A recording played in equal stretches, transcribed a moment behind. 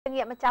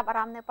ងាកមកចាប់អា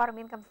រម្មណ៍នៅព័ត៌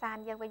មានកំសាន្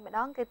តយើងវិញម្ដ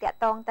ងគឺតាក់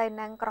ទងទៅ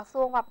នឹងក្រ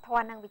សួងវប្បធ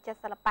ម៌និងវិចិត្រ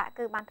សិល្បៈ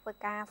គឺបានធ្វើ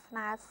ការស្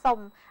នើសុំ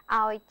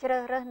ឲ្យជ្រើ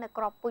សរើសនៅ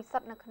ក្របពូជសុ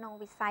ទ្ធនៅក្នុង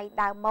វិស័យ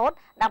ដើមម៉ូដ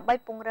ដើម្បី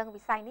ពង្រឹង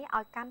វិស័យនេះ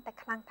ឲ្យកាន់តែ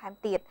ខ្លាំងថែម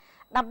ទៀត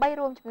ដើម្បី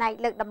រួមចំណែក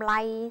លើកតម្លៃ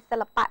សិ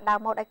ល្បៈដើម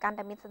ម៉ូដឲ្យកាន់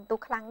តែមានសន្ទុះ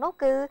ខ្លាំងនោះ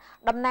គឺ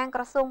តំណាង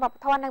ក្រសួងវប្ប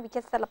ធម៌និងវិចិ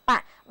ត្រសិល្បៈ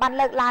បាន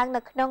លើកឡើង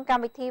នៅក្នុងក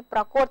ម្មវិធីប្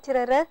រកួតជ្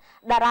រើសរើស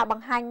តារាប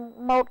ង្ហាញ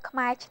ម៉ូដខ្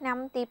មែរឆ្នាំ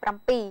ទី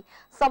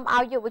7សូម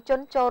ឲ្យយុវជន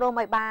ចូលរួម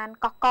ឲ្យបាន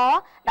កកក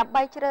ដើម្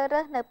បីជ្រើសរើ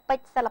សនៅពេ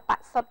ជ្រសិល្បៈ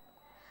សុទ្ធ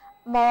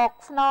មក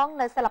ស្នង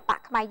នៅសិល្បៈ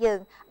ខ្មែរយើង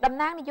តំ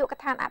ណាងនាយក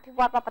ដ្ឋានអភិវ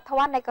ឌ្ឍវប្បធ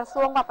ម៌នៃក្រ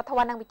សួងវប្បធ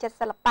ម៌និងវិចិត្រ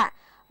សិល្បៈ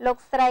លោក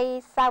ស្រី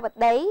សាវ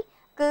តី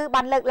គឺ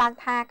បានលើកឡើង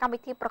ថាកម្មវិ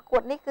ធីប្រកួ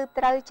តនេះគឺ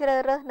ត្រូវជ្រើស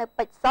រើសនៅ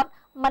ពេជ្រសុទ្ធ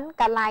មិន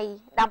កាឡៃ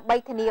ដើម្បី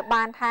ធានា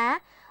បានថា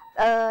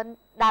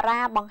តារា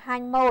បង្ហា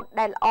ញម៉ូដ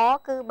ដែលល្អ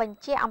គឺបញ្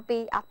ជាក់អំពី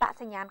អត្ត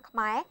សញ្ញាណខ្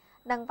មែរ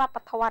និងវប្ប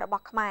ធម៌រប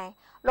ស់ខ្មែរ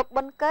លោក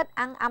ប៊ុនកើត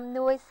អង្គអំ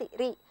នួយសិ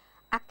រិ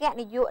អគ្គ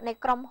នាយកនៃ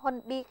ក្រុមហ៊ុន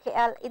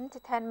DKL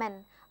Entertainment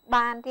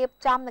បានរៀប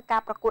ចំនៅកា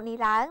រប្រកួតនេះ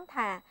ឡើង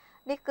ថា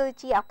នេះគឺ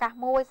ជាឱកាស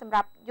មួយសម្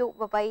រាប់យុ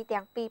វវ័យ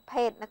ទាំងពីរ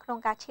ភេទនៅក្នុង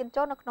ការឈាន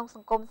ចូលនៅក្នុងស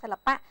ង្គមសិ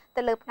ល្បៈ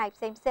ទៅលើផ្នែក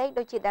ផ្សេងៗ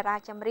ដូចជាតារា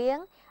ចម្រៀង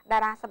តា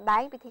រាសម្ដែ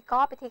ងពិធីក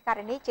រពិធីកា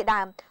រិនីជា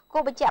ដើមគួ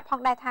របញ្ជាក់ផង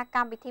ដែរថាក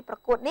ម្មវិធីប្រ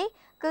កួតនេះ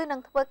គឺនឹង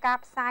ធ្វើការ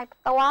ផ្សាយ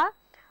ផ្ទាល់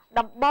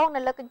ដំបូងនៅ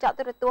លើកញ្ចក់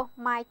ទូរទស្សន៍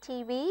My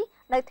TV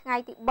នៅថ្ងៃ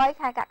ទី3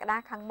ខែកក្កដា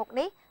ខាងមុខ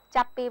នេះ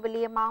ចាប់ពីវេ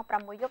លាម៉ោង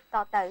 6 យប់ត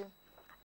ទៅ